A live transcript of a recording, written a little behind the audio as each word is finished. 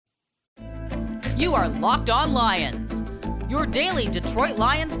You are Locked On Lions, your daily Detroit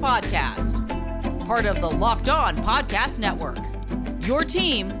Lions podcast. Part of the Locked On Podcast Network, your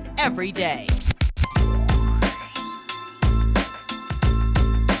team every day.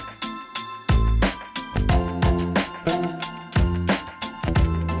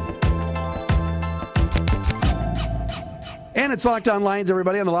 And it's Locked On Lions,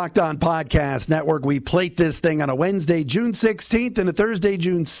 everybody, on the Locked On Podcast Network. We plate this thing on a Wednesday, June 16th, and a Thursday,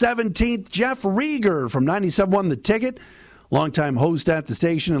 June 17th. Jeff Rieger from 97.1 The Ticket, longtime host at the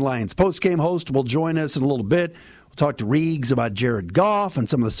station and Lions postgame host, will join us in a little bit. We'll talk to Riegs about Jared Goff and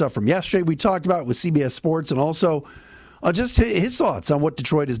some of the stuff from yesterday we talked about with CBS Sports, and also just his thoughts on what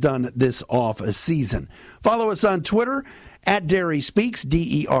Detroit has done this off-season. Follow us on Twitter, at Derry Speaks,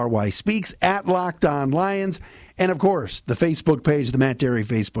 D-E-R-Y Speaks, at Locked On Lions, and, of course, the Facebook page, the Matt Derry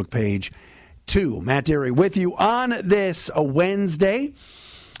Facebook page, too. Matt Derry with you on this Wednesday.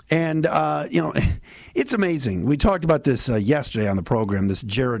 And, it's amazing. We talked about this yesterday on the program, this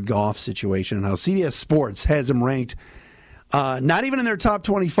Jared Goff situation, and how CBS Sports has him ranked not even in their top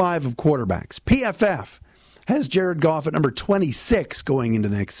 25 of quarterbacks. PFF has Jared Goff at number 26 going into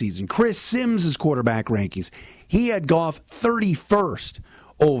next season. Chris Sims' quarterback rankings, he had Goff 31st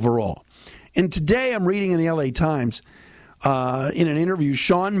overall. And today I'm reading in the LA Times, in an interview,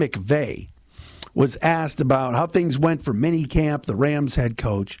 Sean McVay was asked about how things went for minicamp, the Rams head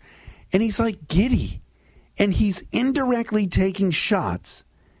coach, and he's like giddy. And he's indirectly taking shots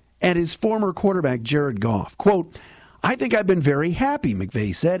at his former quarterback, Jared Goff. Quote, "I think I've been very happy,"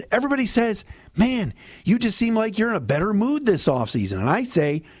 McVay said. "Everybody says, man, you just seem like you're in a better mood this offseason." And I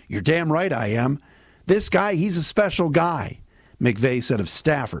say, you're damn right I am. This guy, he's a special guy, McVay said of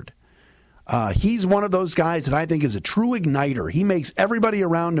Stafford. He's one of those guys that I think is a true igniter. He makes everybody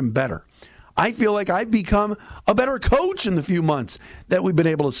around him better. I feel like I've become a better coach in the few months that we've been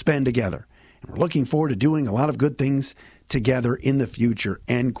able to spend together. And we're looking forward to doing a lot of good things together in the future,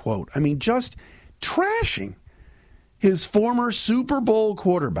 end quote. I mean, just trashing his former Super Bowl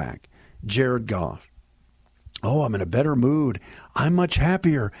quarterback, Jared Goff. "Oh, I'm in a better mood. I'm much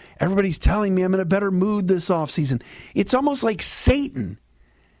happier. Everybody's telling me I'm in a better mood this offseason." It's almost like Satan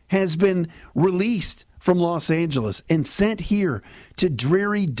has been released from Los Angeles and sent here to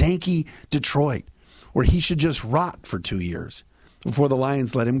dreary, danky Detroit, where he should just rot for 2 years before the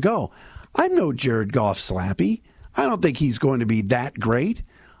Lions let him go. I'm no Jared Goff slappy. I don't think he's going to be that great.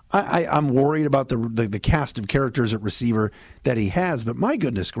 I'm worried about the cast of characters at receiver that he has, but my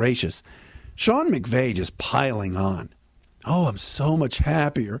goodness gracious, Sean McVay just piling on. "Oh, I'm so much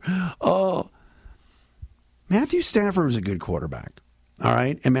happier. Oh." Matthew Stafford was a good quarterback, all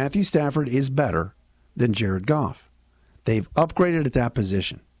right? And Matthew Stafford is better than Jared Goff. They've upgraded at that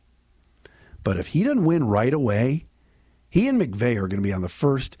position. But if he doesn't win right away, he and McVay are going to be on the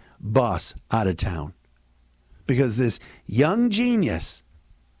first bus out of town. Because this young genius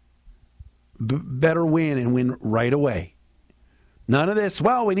better win and win right away. None of this,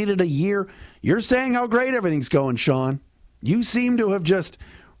 well, we needed a year. You're saying how great everything's going, Sean. You seem to have just,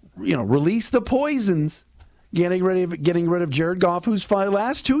 released the poisons, getting rid of Jared Goff, whose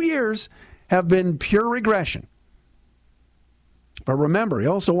last 2 years have been pure regression. But remember, he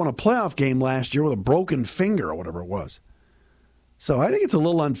also won a playoff game last year with a broken finger or whatever it was. So I think it's a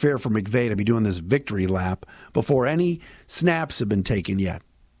little unfair for McVay to be doing this victory lap before any snaps have been taken yet.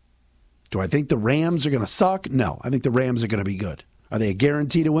 Do I think the Rams are going to suck? No, I think the Rams are going to be good. Are they a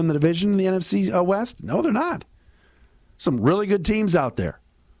guarantee to win the division in the NFC West? No, they're not. Some really good teams out there.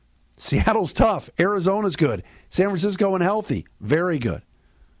 Seattle's tough. Arizona's good. San Francisco and healthy. Very good.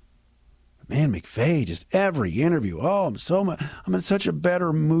 Man, McVay, just every interview. "Oh, I'm in such a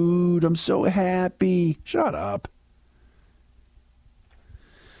better mood. I'm so happy." Shut up.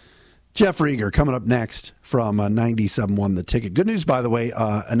 Jeff Rieger coming up next from 97.1 The Ticket. Good news, by the way,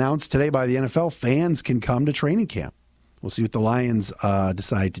 announced today by the NFL, fans can come to training camp. We'll see what the Lions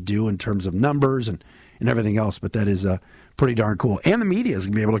decide to do in terms of numbers and everything else, but that is pretty darn cool. And the media is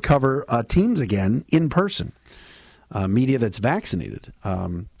going to be able to cover teams again in person. Media that's vaccinated,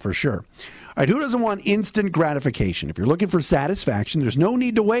 for sure. All right, who doesn't want instant gratification? If you're looking for satisfaction, there's no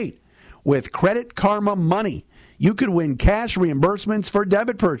need to wait. With Credit Karma Money, you could win cash reimbursements for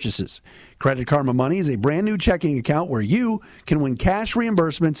debit purchases. Credit Karma Money is a brand new checking account where you can win cash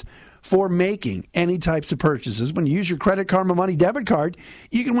reimbursements for making any types of purchases. When you use your Credit Karma Money debit card,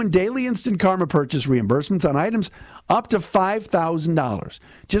 you can win daily Instant Karma purchase reimbursements on items up to $5,000.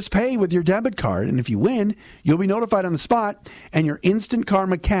 Just pay with your debit card, and if you win, you'll be notified on the spot, and your Instant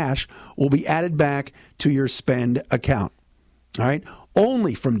Karma cash will be added back to your spend account. All right?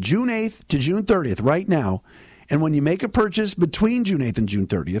 Only from June 8th to June 30th right now. And when you make a purchase between June 8th and June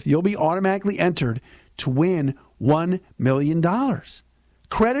 30th, you'll be automatically entered to win $1 million.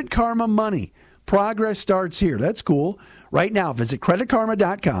 Credit Karma Money. Progress starts here. That's cool. Right now, visit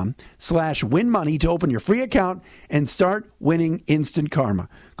creditkarma.com/winmoney to open your free account and start winning instant karma.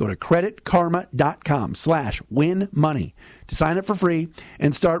 Go to creditkarma.com/winmoney to sign up for free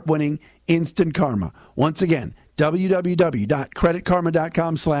and start winning instant karma. Once again,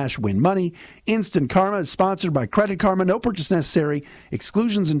 www.creditkarma.com/winmoney. Instant Karma is sponsored by Credit Karma. No purchase necessary.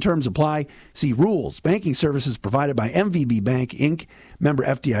 Exclusions and terms apply. See rules. Banking services provided by MVB Bank, Inc., member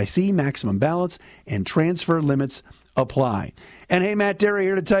FDIC. Maximum balance and transfer limits apply. And hey, Matt Derry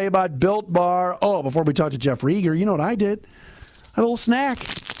here to tell you about Built Bar. Oh, before we talk to Jeff Rieger, you know what I did? A little snack.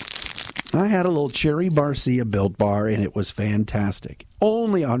 I had a little cherry barcia Built Bar, and it was fantastic.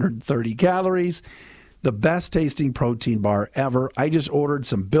 Only 130 calories. The best tasting protein bar ever. I just ordered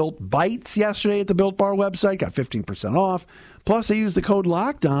some Built Bites yesterday at the Built Bar website. Got 15% off. Plus, I used the code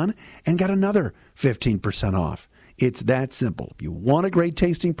LOCKEDON and got another 15% off. It's that simple. If you want a great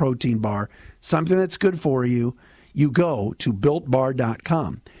tasting protein bar, something that's good for you, you go to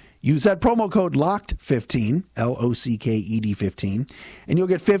BuiltBar.com. Use that promo code LOCKED15, LOCKED15, and you'll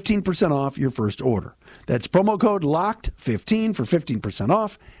get 15% off your first order. That's promo code LOCKED15 for 15%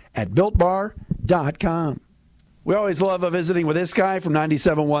 off at BuiltBar.com. We always love visiting with this guy from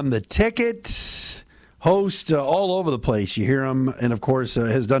 97.1 The Ticket. Host all over the place. You hear him, and of course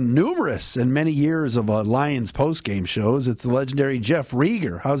has done numerous and many years of Lions post-game shows. It's the legendary Jeff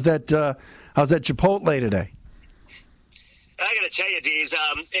Rieger. How's that Chipotle today? I got to tell you, Deez,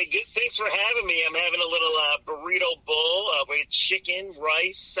 thanks for having me. I'm having a little burrito bowl with chicken,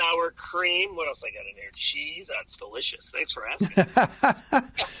 rice, sour cream. What else I got in there? Cheese. That's delicious. Thanks for asking.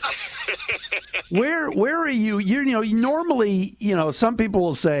 Where are you? Normally, some people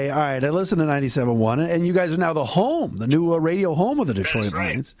will say, all right, I listen to 97.1, and you guys are now the new radio home of the Detroit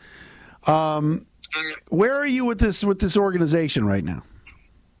Lions. Where are you with this organization right now?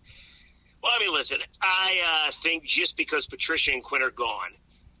 Well, I mean, listen, I think just because Patricia and Quinn are gone,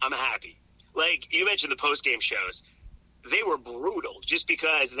 I'm happy. Like, you mentioned the post-game shows. They were brutal just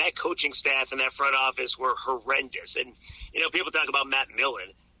because that coaching staff and that front office were horrendous. And, people talk about Matt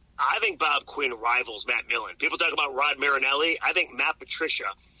Millen. I think Bob Quinn rivals Matt Millen. People talk about Rod Marinelli. I think Matt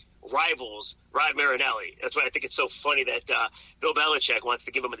Patricia rivals Rod Marinelli. That's why I think it's so funny that Bill Belichick wants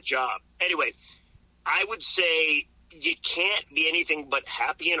to give him the job. Anyway, I would say you can't be anything but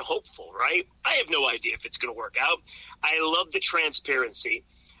happy and hopeful, right? I have no idea if it's going to work out. I love the transparency.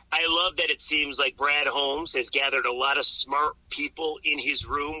 I love that it seems like Brad Holmes has gathered a lot of smart people in his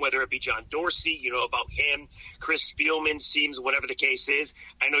room, whether it be John Dorsey, you know about him, Chris Spielman seems, whatever the case is.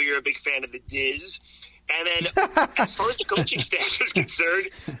 I know you're a big fan of the Diz. And then as far as the coaching staff is concerned,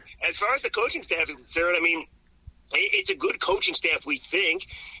 I mean, it's a good coaching staff, we think,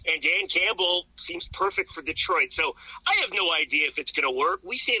 and Dan Campbell seems perfect for Detroit. So I have no idea if it's going to work.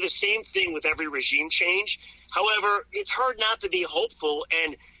 We say the same thing with every regime change. However, it's hard not to be hopeful,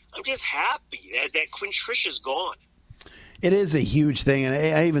 and I'm just happy that Quinn Trisha's gone. It is a huge thing, and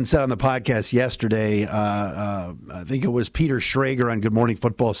I even said on the podcast yesterday, I think it was Peter Schrager on Good Morning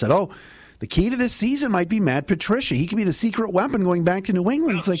Football said, the key to this season might be Matt Patricia. He could be the secret weapon going back to New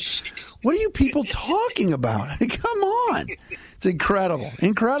England. It's like, what are you people talking about? Come on. It's incredible.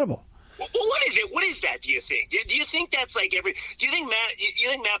 Incredible. Well, what is it? What is that, do you think? Do you think that's like do you think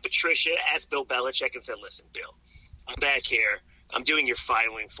Matt Patricia asked Bill Belichick and said, listen, Bill, I'm back here. I'm doing your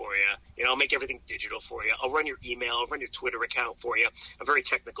filing for you. I'll make everything digital for you. I'll run your email. I'll run your Twitter account for you. I'm very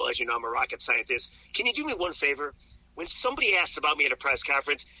technical. As you know, I'm a rocket scientist. Can you do me one favor? When somebody asks about me at a press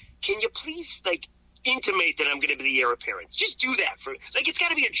conference, can you please, intimate that I'm going to be the heir apparent? Just do that. It's got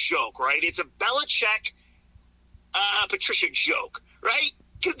to be a joke, right? It's a Belichick, Patricia joke, right?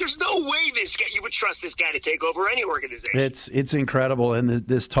 Because there's no way you would trust this guy to take over any organization. It's incredible. And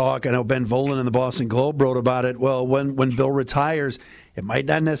this talk, I know Ben Volen in the Boston Globe wrote about it. Well, when Bill retires, it might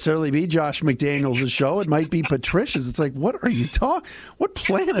not necessarily be Josh McDaniels' show. It might be Patricia's. It's like, what are you talking? What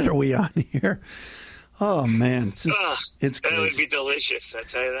planet are we on here? Oh, man. It's crazy. That would be delicious, I'll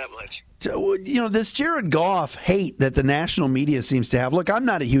tell you that much. This Jared Goff hate that the national media seems to have. Look, I'm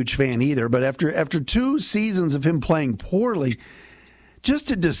not a huge fan either, but after 2 seasons of him playing poorly, just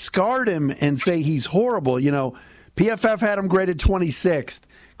to discard him and say he's horrible, PFF had him graded 26th.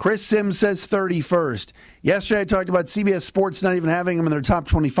 Chris Sims says 31st. Yesterday I talked about CBS Sports not even having him in their top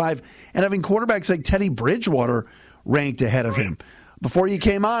 25 and having quarterbacks like Teddy Bridgewater ranked ahead of him. Before you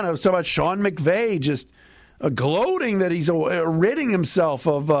came on, I was talking about Sean McVay just gloating that he's ridding himself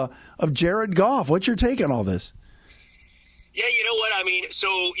of Jared Goff. What's your take on all this? Yeah, you know what? I mean, so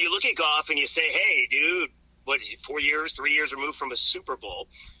you look at Goff and you say, hey, dude, 3 years removed from a Super Bowl.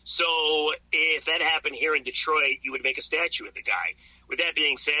 So if that happened here in Detroit, you would make a statue of the guy. With that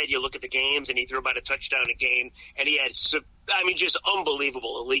being said, you look at the games, and he threw about a touchdown a game, and he had, just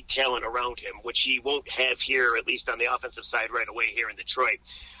unbelievable elite talent around him, which he won't have here, at least on the offensive side right away here in Detroit.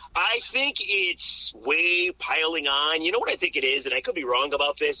 I think it's way piling on. You know what I think it is, and I could be wrong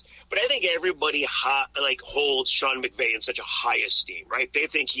about this, but I think everybody holds Sean McVay in such a high esteem, right? They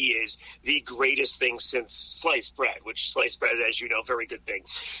think he is the greatest thing since sliced bread, which sliced bread, as you know, very good thing.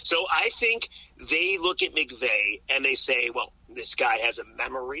 So I think they look at McVay and they say, well, this guy has a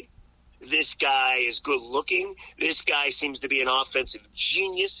memory. This guy is good looking. This guy seems to be an offensive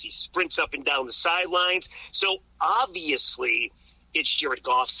genius. He sprints up and down the sidelines. So obviously it's Jared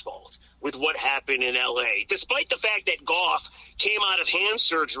Goff's fault with what happened in L.A., despite the fact that Goff came out of hand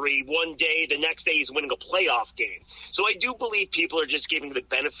surgery one day, the next day he's winning a playoff game. So I do believe people are just giving the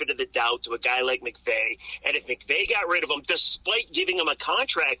benefit of the doubt to a guy like McVay. And if McVay got rid of him, despite giving him a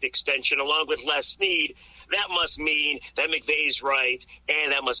contract extension along with Les Snead, that must mean that McVay's right,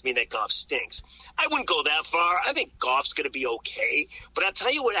 and that must mean that Goff stinks. I wouldn't go that far. I think Goff's going to be okay. But I'll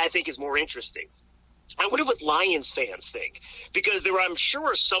tell you what I think is more interesting. I wonder what Lions fans think, because there, I'm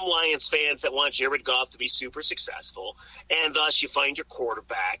sure, are some Lions fans that want Jared Goff to be super successful, and thus you find your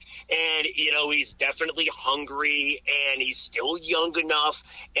quarterback, and, he's definitely hungry, and he's still young enough,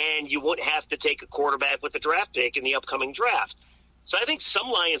 and you wouldn't have to take a quarterback with the draft pick in the upcoming draft. So I think some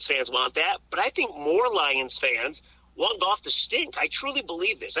Lions fans want that, but I think more Lions fans want Goff to stink. I truly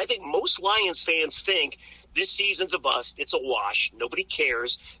believe this. I think most Lions fans think this season's a bust. It's a wash. Nobody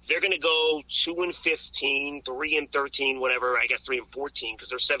cares. They're going to go 2-15, 3-13, whatever. I guess 3-14 because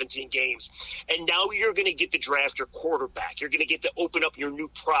there's 17 games. And now you're going to get to draft your quarterback. You're going to get to open up your new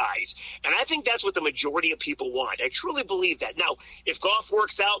prize. And I think that's what the majority of people want. I truly believe that. Now, if Goff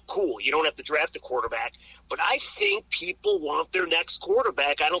works out, cool. You don't have to draft a quarterback. But I think people want their next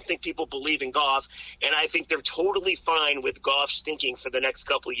quarterback. I don't think people believe in Goff. And I think they're totally fine with Goff stinking for the next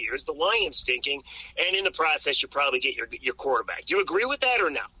couple of years, the Lions stinking, and in the process, you probably get your quarterback. Do you agree with that or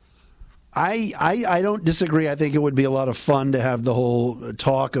no? I don't disagree. I think it would be a lot of fun to have the whole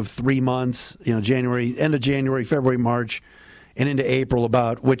talk of 3 months, January, end of January, February, March, and into April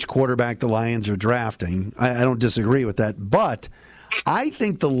about which quarterback the Lions are drafting. I don't disagree with that. But I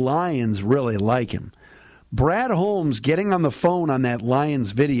think the Lions really like him. Brad Holmes getting on the phone on that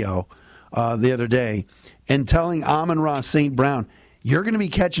Lions video the other day and telling Amon-Ra St. Brown, you're going to be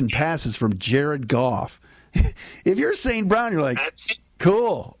catching passes from Jared Goff. If you're St. Brown, you're like,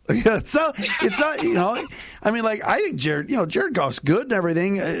 cool. So it's not, I think Jared Goff's good and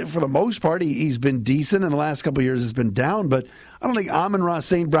everything. For the most part, he's been decent. In the last couple of years, has been down. But I don't think Amon-Ra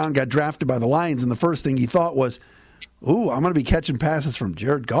St. Brown got drafted by the Lions, and the first thing he thought was, ooh, I'm going to be catching passes from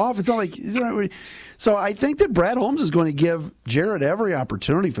Jared Goff. It's not like so I think that Brad Holmes is going to give Jared every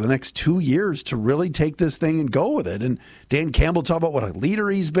opportunity for the next 2 years to really take this thing and go with it. And Dan Campbell talked about what a leader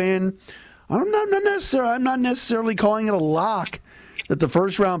he's been. I'm not necessarily calling it a lock that the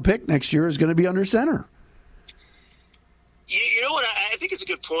first-round pick next year is going to be under center. You know what? I think it's a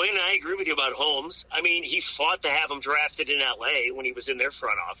good point, and I agree with you about Holmes. I mean, he fought to have him drafted in L.A. when he was in their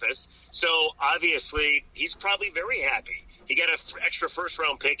front office. So, obviously, he's probably very happy. He got an extra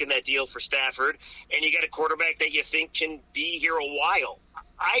first-round pick in that deal for Stafford, and you got a quarterback that you think can be here a while.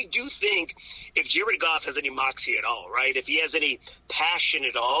 I do think if Jared Goff has any moxie at all, right, if he has any passion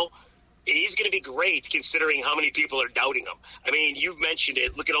at all, he's going to be great considering how many people are doubting him. I mean, you've mentioned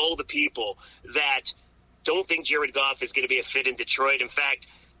it. Look at all the people that don't think Jared Goff is going to be a fit in Detroit. In fact,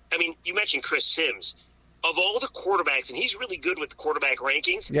 I mean, you mentioned Chris Sims. Of all the quarterbacks, and he's really good with the quarterback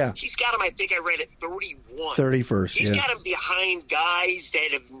rankings, he's got him, I think I read it, 31. 31st, He's got him behind guys that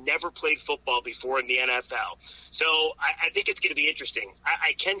have never played football before in the NFL. So I think it's going to be interesting.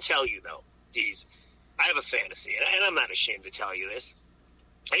 I can tell you, though, Deez, I have a fantasy, and I'm not ashamed to tell you this.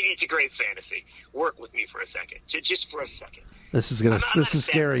 It's a great fantasy. Work with me for a second, just for a second. This is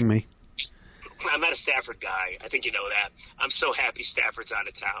scaring me. I'm not a Stafford guy. I think you know that. I'm so happy Stafford's out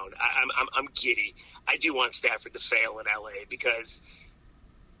of town. I'm giddy. I do want Stafford to fail in L.A. because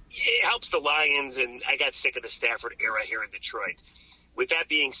it helps the Lions, and I got sick of the Stafford era here in Detroit. With that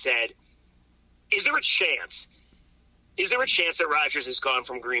being said, is there a chance that Rodgers has gone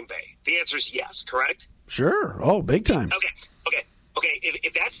from Green Bay? The answer is yes, correct? Sure. Oh, big time. Okay.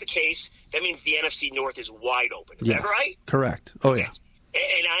 If that's the case, that means the NFC North is wide open. Is that right? Correct. Oh, yeah.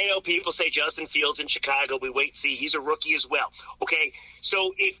 And I know people say Justin Fields in Chicago, we wait and see. He's a rookie as well. Okay,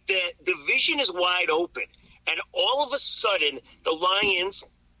 so if the division is wide open and all of a sudden the Lions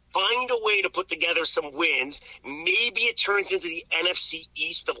find a way to put together some wins. Maybe it turns into the NFC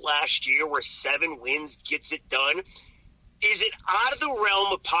East of last year where 7 wins gets it done. Is it out of the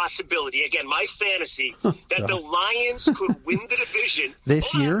realm of possibility, again, my fantasy, that the Lions could win the division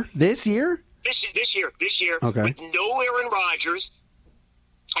This year? This year, okay, with no Aaron Rodgers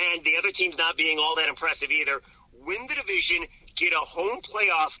and the other teams not being all that impressive either, win the division, get a home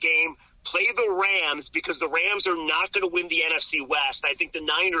playoff game, play the Rams, because the Rams are not going to win the NFC West. I think the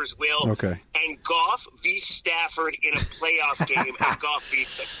Niners will. Okay. And Goff beats Stafford in a playoff game, and Goff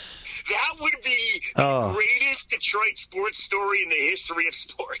beats them. That would be the greatest Detroit sports story in the history of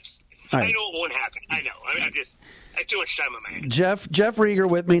sports. Right. I know it won't happen. I know. I have too much time on my hands. Jeff Rieger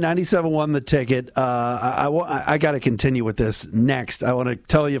with me, 97.1 The Ticket. I got to continue with this next. I want to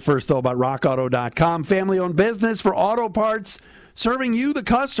tell you first, though, about RockAuto.com, family-owned business for auto parts, serving you, the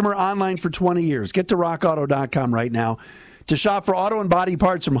customer, online for 20 years. Get to RockAuto.com right now to shop for auto and body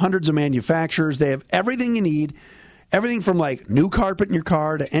parts from hundreds of manufacturers. They have everything you need. Everything from like new carpet in your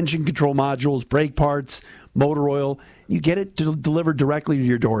car to engine control modules, brake parts, motor oil. You get it delivered directly to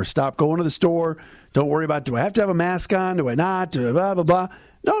your door. Stop going to the store. Don't worry about, do I have to have a mask on? Do I not? Blah, blah, blah.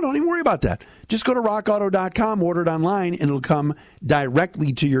 No, don't even worry about that. Just go to rockauto.com, order it online, and it'll come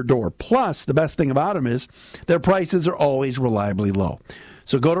directly to your door. Plus, the best thing about them is their prices are always reliably low.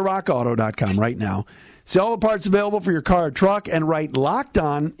 So go to rockauto.com right now. See all the parts available for your car or truck, and write Locked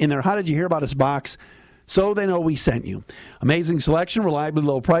On in their How Did You Hear About Us box, so they know we sent you. Amazing selection, reliably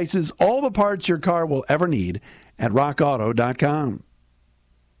low prices, all the parts your car will ever need at rockauto.com.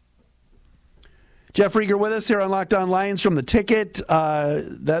 Jeff Rieger with us here on Locked On Lions from The Ticket.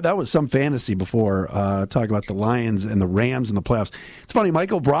 That was some fantasy before, talking about the Lions and the Rams in the playoffs. It's funny,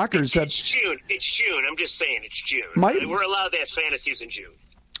 Michael Brocker said... It's June. I'm just saying it's June. We're allowed to have fantasies in June.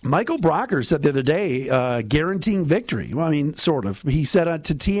 Michael Brocker said the other day, guaranteeing victory. Well, I mean, sort of. He said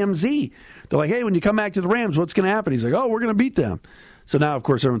to TMZ, they're like, hey, when you come back to the Rams, what's going to happen? He's like, oh, we're going to beat them. So now, of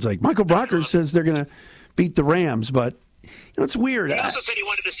course, everyone's like, Michael Brocker says they're going to beat the Rams. But, you know, it's weird. He also said he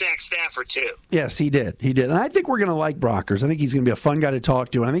wanted to sack Stafford, too. Yes, he did. And I think we're going to like Brockers. I think he's going to be a fun guy to talk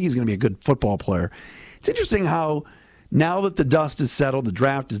to, and I think he's going to be a good football player. It's interesting how now that the dust is settled, the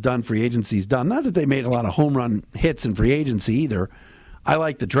draft is done, free agency is done. Not that they made a lot of home run hits in free agency either. I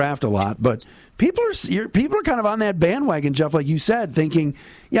like the draft a lot, but people are kind of on that bandwagon, Jeff, like you said, thinking,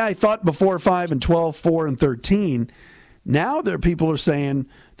 yeah, I thought before 5 and 12, 4 and 13. Now people are saying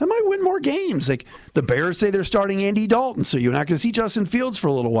they might win more games. Like the Bears say they're starting Andy Dalton, so you're not going to see Justin Fields for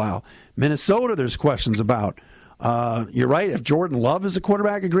a little while. Minnesota, there's questions about. You're right. If Jordan Love is a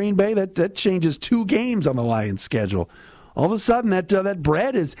quarterback of Green Bay, that changes 2 games on the Lions' schedule. All of a sudden, that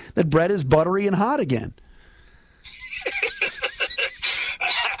bread is buttery and hot again.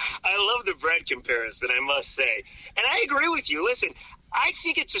 I love the bread comparison, I must say. And I agree with you. Listen, I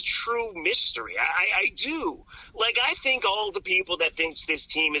think it's a true mystery. I do. Like, I think all the people that thinks this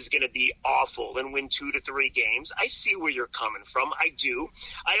team is going to be awful and win 2 to 3 games, I see where you're coming from. I do.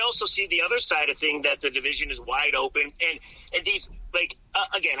 I also see the other side of thing, that the division is wide open. And these, like,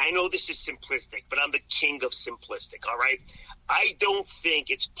 again, I know this is simplistic, but I'm the king of simplistic, all right? I don't think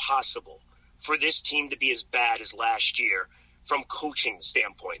it's possible for this team to be as bad as last year from coaching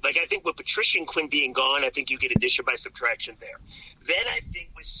standpoint. Like, I think with Patricia and Quinn being gone, I think you get addition by subtraction there. Then I think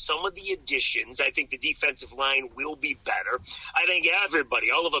with some of the additions, I think the defensive line will be better. I think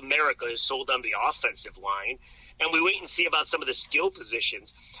everybody, all of America, is sold on the offensive line. And we wait and see about some of the skill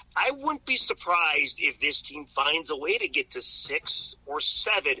positions. I wouldn't be surprised if this team finds a way to get to 6 or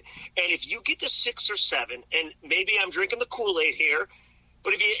 7. And if you get to 6 or 7, and maybe I'm drinking the Kool-Aid here,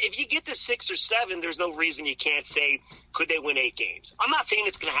 but if you get to 6 or 7, there's no reason you can't say, could they win 8 games? I'm not saying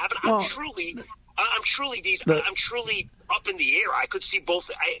it's going to happen. Well, I'm truly up in the air. I could see both.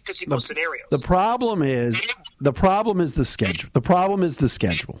 Both scenarios. The problem is the schedule. The problem is the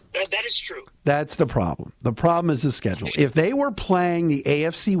schedule. That is true. That's the problem. The problem is the schedule. If they were playing the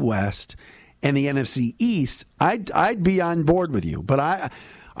AFC West and the NFC East, I'd be on board with you. But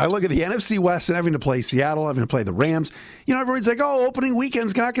I look at the NFC West and having to play Seattle, having to play the Rams. You know, everybody's like, oh, opening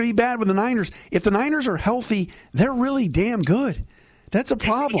weekend's not going to be bad with the Niners. If the Niners are healthy, they're really damn good. That's a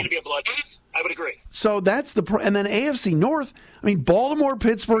problem. It's going to be a bloodbath. I would agree. So that's and then AFC North, I mean, Baltimore,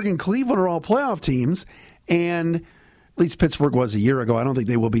 Pittsburgh, and Cleveland are all playoff teams. And at least Pittsburgh was a year ago. I don't think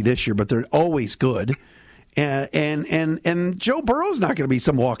they will be this year, but they're always good. And Joe Burrow's not going to be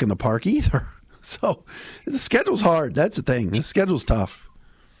some walk in the park either. So the schedule's hard. That's the thing. The schedule's tough.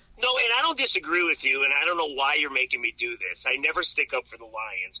 No, and I don't disagree with you, and I don't know why you're making me do this. I never stick up for the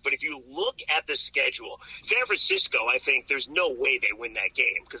Lions. But if you look at the schedule, San Francisco, I think there's no way they win that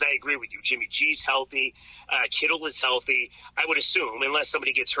game because I agree with you. Jimmy G's healthy. Kittle is healthy. I would assume, unless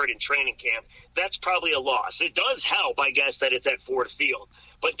somebody gets hurt in training camp, that's probably a loss. It does help, I guess, that it's at Ford Field.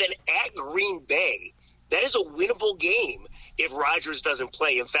 But then at Green Bay, that is a winnable game if Rodgers doesn't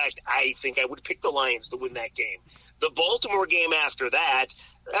play. In fact, I think I would pick the Lions to win that game. The Baltimore game after that,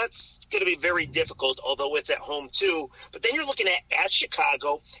 that's going to be very difficult, although it's at home too. But then you're looking at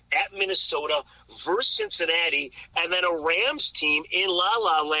Chicago, at Minnesota, versus Cincinnati, and then a Rams team in La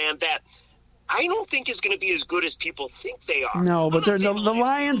La Land that I don't think is going to be as good as people think they are. No, but the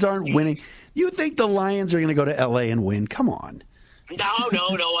Lions aren't winning. You think the Lions are going to go to L.A. and win? Come on. No,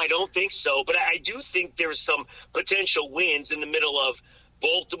 I don't think so. But I do think there's some potential wins in the middle of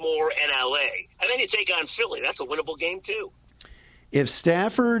Baltimore and L.A. And then you take on Philly. That's a winnable game, too. If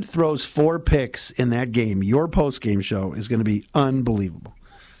Stafford throws 4 picks in that game, your post-game show is going to be unbelievable.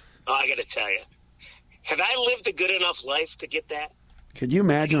 Oh, I got to tell you. Have I lived a good enough life to get that? Could you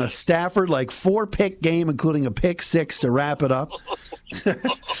imagine a Stafford, 4-pick game, including a pick 6 to wrap it up? He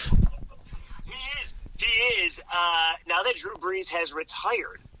is. Now that Drew Brees has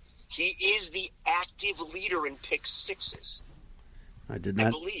retired, he is the active leader in pick 6s. I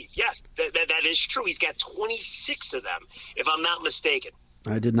believe. Yes, that is true. He's got 26 of them, if I'm not mistaken.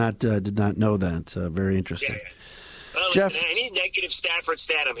 I did not know that. Very interesting. Yeah. Well, Jeff, listen, any negative Stafford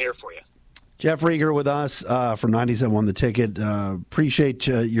stat, I'm here for you. Jeff Rieger with us from 97.1 The Ticket. Appreciate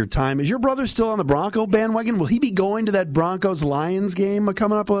your time. Is your brother still on the Bronco bandwagon? Will he be going to that Broncos-Lions game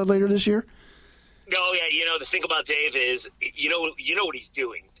coming up later this year? No, yeah. The thing about Dave is, you know what he's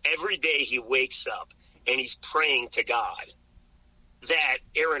doing. Every day he wakes up and he's praying to God that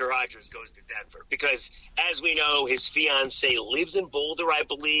Aaron Rodgers goes to Denver because, as we know, his fiancée lives in Boulder, I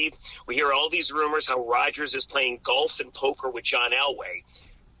believe. We hear all these rumors how Rodgers is playing golf and poker with John Elway.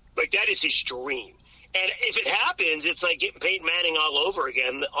 Like, that is his dream. And if it happens, it's like getting Peyton Manning all over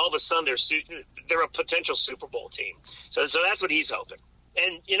again. All of a sudden, they're a potential Super Bowl team. So that's what he's hoping.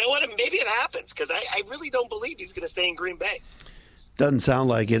 And you know what? Maybe it happens because I really don't believe he's going to stay in Green Bay. Doesn't sound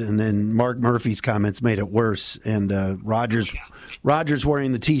like it. And then Mark Murphy's comments made it worse. And Rodgers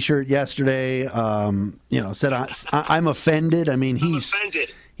wearing the T-shirt yesterday, said I'm offended. I mean, I'm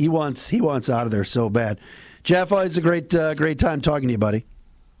offended. He wants out of there so bad. Jeff, always a great time talking to you, buddy.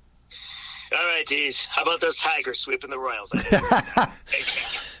 All right, geez. How about those Tigers sweeping the Royals?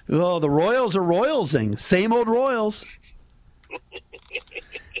 Well, the Royals are Royalsing. Same old Royals.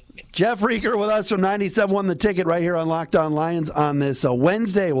 Jeff Rieger with us from 97.1 The Ticket right here on Locked On Lions on this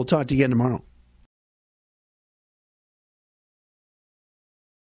Wednesday. We'll talk to you again tomorrow.